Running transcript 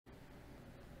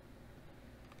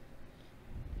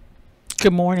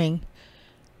Good morning.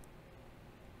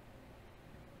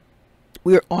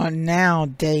 We're on now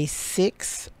day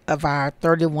 6 of our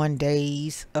 31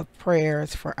 days of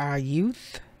prayers for our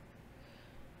youth.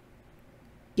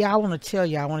 Yeah, I want to tell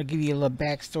you, I want to give you a little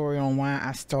backstory on why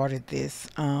I started this.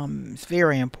 It's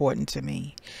very important to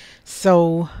me.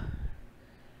 So,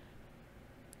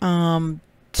 um,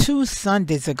 2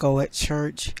 Sundays ago at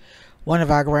church, one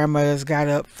of our grandmothers got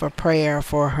up for prayer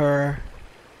for her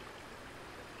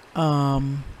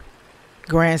um,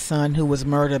 grandson who was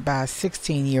murdered by a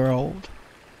 16-year-old.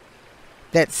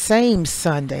 That same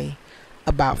Sunday,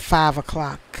 about 5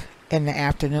 o'clock in the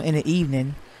afternoon, in the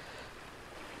evening,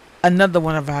 another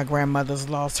one of our grandmothers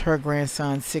lost her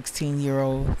grandson, 16 years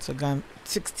old, to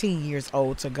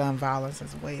gun violence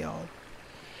as well.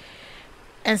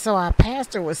 And so our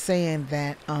pastor was saying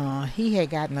that he had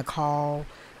gotten a call.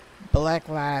 Black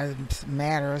Lives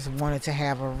Matters wanted to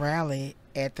have a rally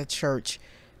at the church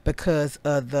because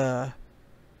of the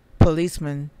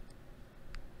policeman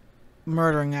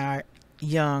murdering our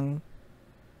young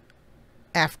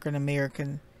African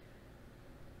American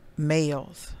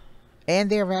males. And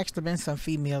there have actually been some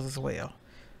females as well.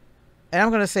 And I'm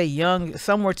going to say young,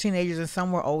 some were teenagers and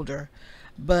some were older.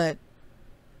 But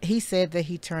he said that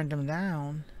he turned them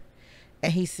down.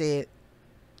 And he said,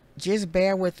 just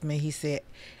bear with me. He said,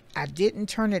 I didn't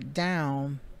turn it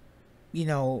down,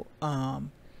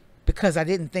 because I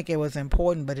didn't think it was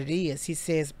important, but it is. He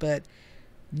says, but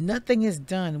nothing is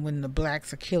done when the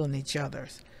blacks are killing each other.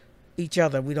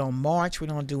 We don't march, we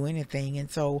don't do anything. And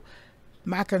so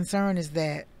my concern is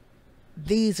that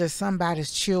these are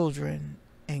somebody's children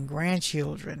and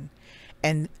grandchildren.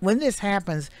 And when this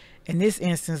happens, in this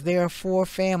instance, there are 4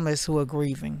 families who are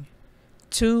grieving.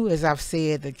 2, as I've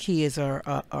said, the kids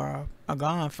are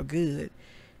gone for good.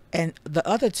 And the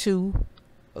other 2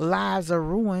 lives are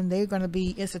ruined. They're going to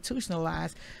be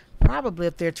institutionalized, probably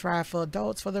if they're tried for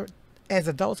adults, for the rest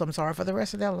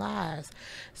of their lives.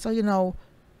 So,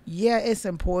 yeah, it's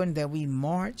important that we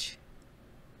march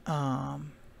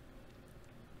and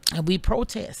we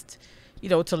protest,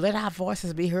 to let our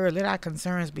voices be heard, let our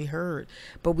concerns be heard.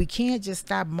 But we can't just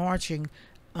stop marching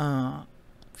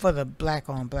for the black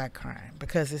on black crime,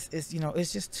 because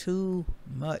it's just too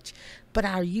much. But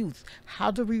our youth,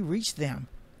 how do we reach them?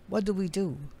 What do?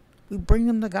 We bring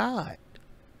them to God.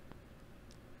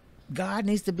 God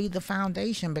needs to be the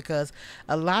foundation, because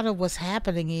a lot of what's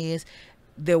happening is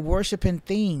they're worshiping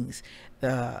things.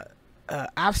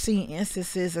 I've seen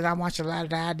instances, and I watch a lot of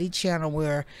the ID channel,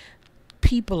 where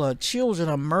children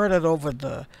are murdered over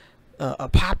the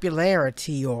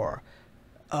popularity or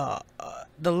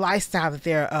the lifestyle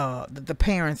that the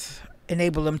parents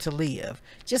enable them to live.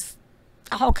 Just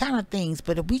all kind of things.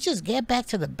 But if we just get back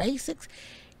to the basics,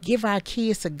 give our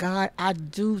kids to God, I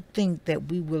do think that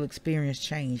we will experience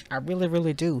change. I really,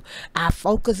 really do. Our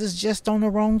focus is just on the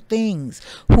wrong things.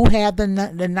 Who have the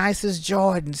nicest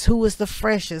Jordans? Who is the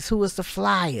freshest? Who is the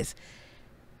flyest?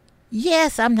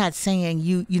 Yes, I'm not saying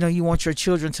you want your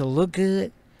children to look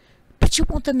good, but you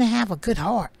want them to have a good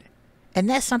heart. And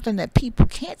that's something that people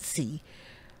can't see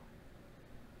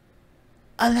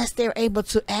unless they're able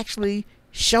to actually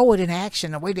show it in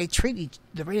action, the way they treat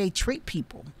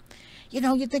people.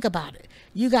 You think about it.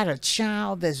 You got a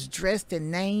child that's dressed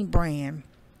in name brand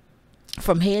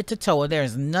from head to toe.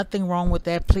 There's nothing wrong with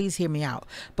that. Please hear me out.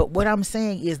 But what I'm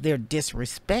saying is they're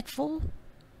disrespectful,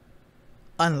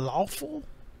 unlawful,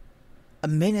 a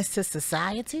menace to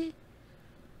society.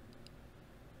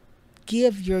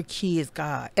 Give your kids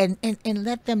God, and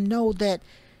let them know that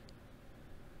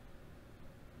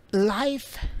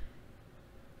life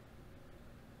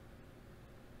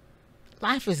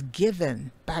is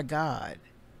given by God,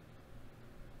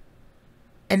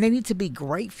 and they need to be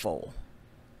grateful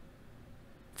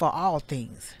for all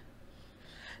things.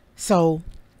 So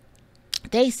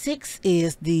day 6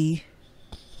 is the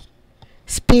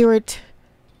spirit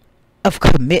of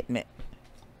commitment.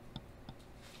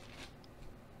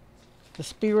 The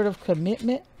spirit of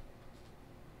commitment.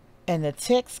 And the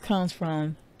text comes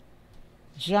from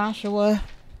Joshua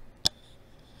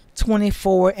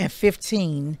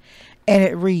 24:15, and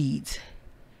it reads,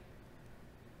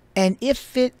 and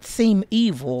if it seem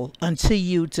evil unto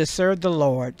you to serve the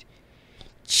Lord,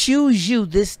 choose you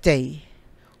this day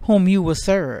whom you will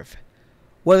serve,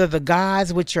 whether the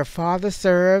gods which your father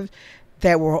served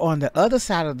that were on the other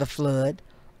side of the flood,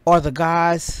 or the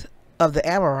gods of the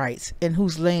Amorites in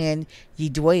whose land ye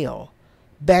dwell.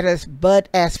 But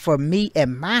as for me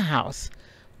and my house,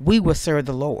 we will serve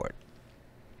the Lord.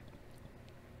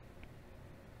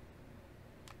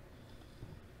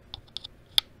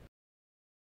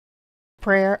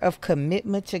 Prayer of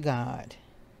commitment to God.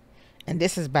 And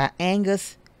this is by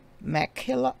Angus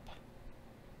MacKillop.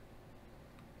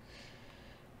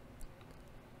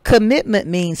 Commitment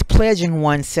means pledging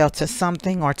oneself to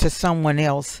something or to someone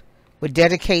else with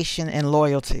dedication and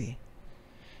loyalty.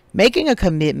 Making a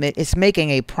commitment is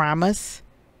making a promise,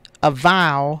 a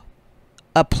vow,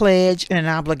 a pledge, and an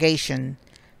obligation,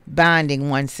 binding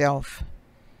oneself.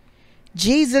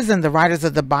 Jesus and the writers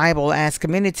of the Bible ask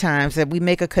many times that we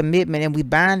make a commitment and we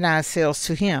bind ourselves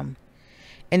to Him.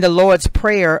 In the Lord's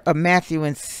Prayer of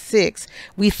Matthew 6,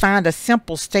 we find a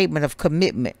simple statement of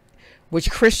commitment, which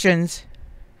Christians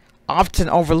often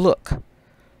overlook.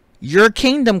 Your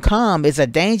kingdom come is a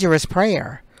dangerous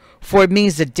prayer, for it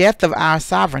means the death of our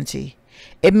sovereignty.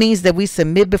 It means that we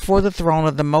submit before the throne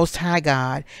of the Most High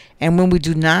God, and when we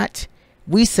do not,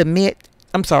 we submit,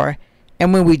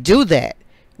 and when we do that,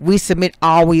 we submit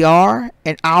all we are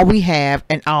and all we have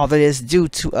and all that is due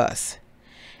to us.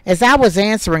 As I was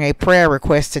answering a prayer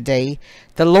request today,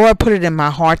 the Lord put it in my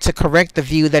heart to correct the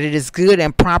view that it is good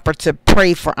and proper to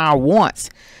pray for our wants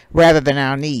rather than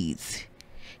our needs.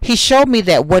 He showed me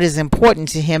that what is important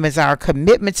to Him is our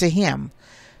commitment to Him,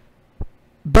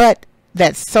 but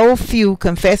that so few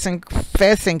confessing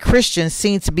Christians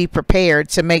seem to be prepared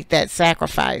to make that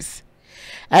sacrifice.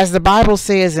 As the Bible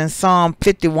says in Psalm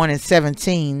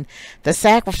 51:17, the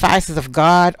sacrifices of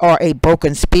God are a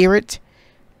broken spirit,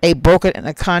 a broken and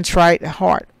a contrite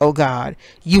heart, O God,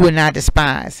 you will not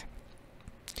despise.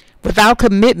 Without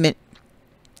commitment,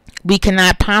 we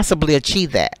cannot possibly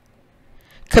achieve that.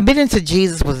 Committing to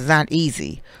Jesus was not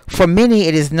easy. For many,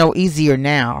 it is no easier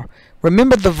now.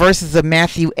 Remember the verses of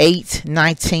Matthew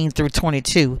 8:19 through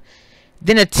 22.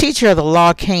 Then a teacher of the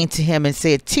law came to him and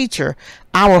said, Teacher,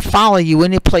 I will follow you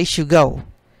any place you go.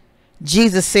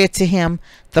 Jesus said to him,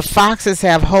 The foxes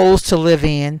have holes to live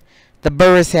in, the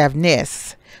birds have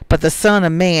nests, but the Son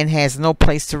of Man has no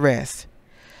place to rest.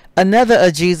 Another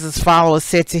of Jesus' followers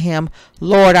said to him,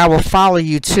 Lord, I will follow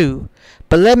you too,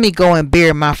 but let me go and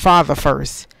bury my father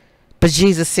first. But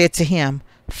Jesus said to him,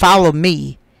 Follow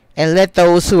me, and let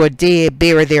those who are dead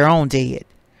bury their own dead.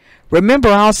 Remember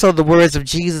also the words of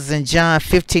Jesus in John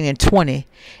 15:20.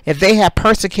 If they have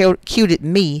persecuted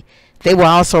me, they will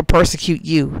also persecute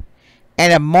you.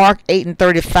 And in Mark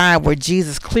 8:35, where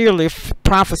Jesus clearly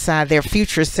prophesied their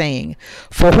future, saying,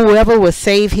 For whoever will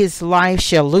save his life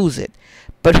shall lose it,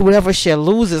 but whoever shall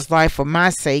lose his life for my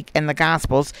sake and the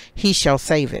gospel's, he shall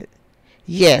save it.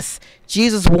 Yes,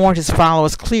 Jesus warned his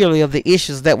followers clearly of the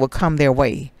issues that would come their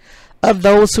way. Of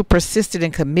those who persisted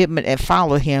in commitment and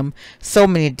followed him, so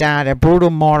many died a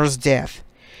brutal martyr's death.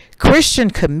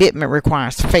 Christian commitment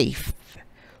requires faith,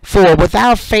 for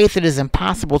without faith it is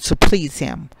impossible to please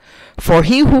him. For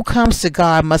he who comes to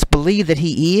God must believe that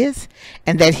he is,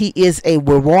 and that he is a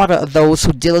rewarder of those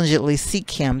who diligently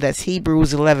seek him. That's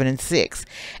Hebrews 11:6.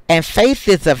 And faith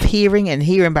is of hearing, and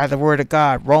hearing by the word of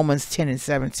God. Romans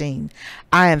 10:17.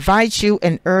 I invite you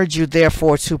and urge you,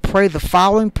 therefore, to pray the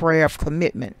following prayer of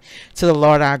commitment to the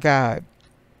Lord our God.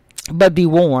 But be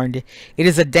warned, it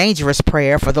is a dangerous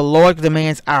prayer, for the Lord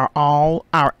demands our all,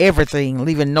 our everything,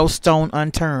 leaving no stone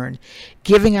unturned.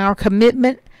 Giving our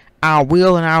commitment, our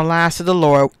will, and our lives to the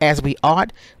Lord as we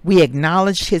ought, we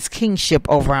acknowledge his kingship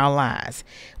over our lives.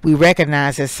 We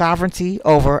recognize his sovereignty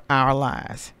over our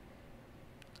lives.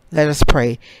 Let us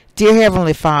pray. Dear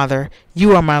Heavenly Father,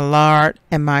 you are my Lord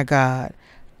and my God.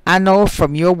 I know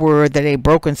from your word that a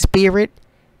broken spirit,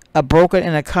 a broken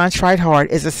and a contrite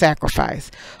heart is a sacrifice,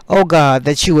 O God,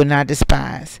 that you will not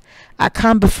despise. I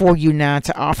come before you now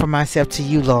to offer myself to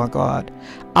you, Lord God,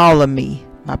 all of me,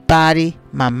 my body,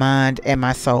 my mind, and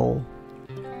my soul.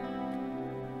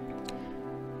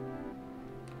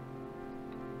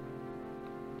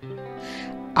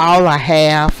 All I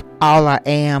have, all I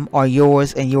am, are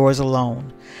yours and yours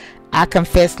alone. I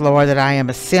confess, Lord, that I am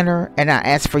a sinner, and I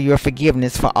ask for your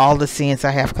forgiveness for all the sins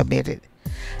I have committed.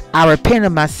 I repent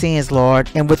of my sins, Lord,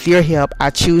 and with your help, I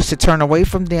choose to turn away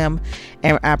from them,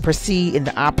 and I proceed in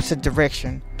the opposite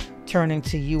direction, turning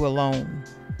to you alone.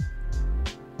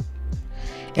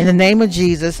 In the name of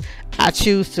Jesus, I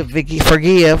choose to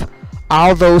forgive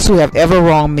all those who have ever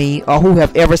wronged me or who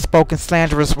have ever spoken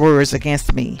slanderous words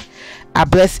against me. I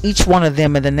bless each one of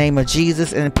them in the name of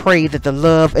Jesus and pray that the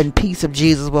love and peace of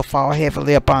Jesus will fall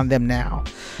heavily upon them now.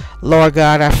 Lord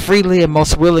God, I freely and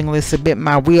most willingly submit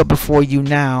my will before you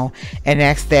now and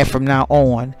ask that from now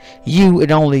on, you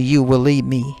and only you will lead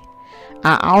me.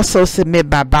 I also submit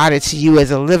my body to you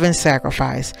as a living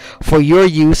sacrifice for your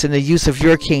use and the use of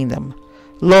your kingdom.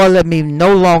 Lord, let me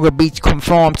no longer be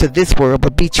conformed to this world,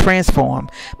 but be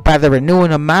transformed by the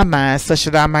renewing of my mind, such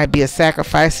that I might be a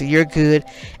sacrifice to your good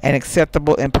and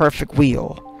acceptable and perfect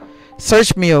will.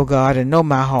 Search me, O God, and know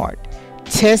my heart.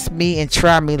 Test me and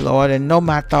try me, Lord, and know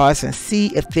my thoughts, and see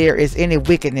if there is any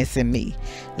wickedness in me.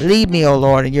 Lead me, O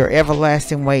Lord, in your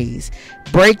everlasting ways.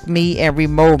 Break me and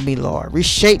remold me, Lord.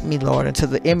 Reshape me, Lord, into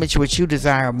the image which you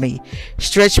desire of me.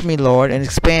 Stretch me, Lord, and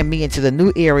expand me into the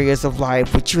new areas of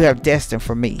life which you have destined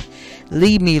for me.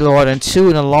 Lead me, Lord, into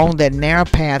and along that narrow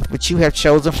path which you have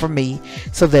chosen for me,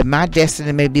 so that my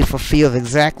destiny may be fulfilled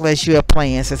exactly as you have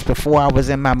planned since before I was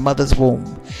in my mother's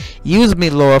womb. Use me,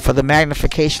 Lord, for the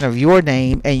magnification of your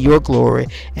name and your glory,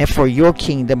 and for your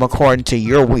kingdom according to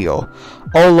your will.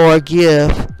 O Lord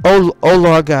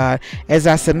God, as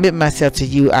I submit myself to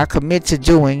you, I commit to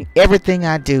doing everything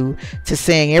I do, to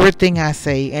saying everything I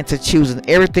say, and to choosing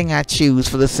everything I choose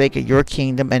for the sake of your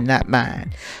kingdom and not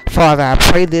mine. Father, I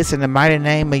pray this in the mighty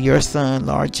name of your Son,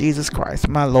 Lord Jesus Christ,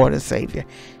 my Lord and Savior.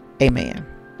 Amen.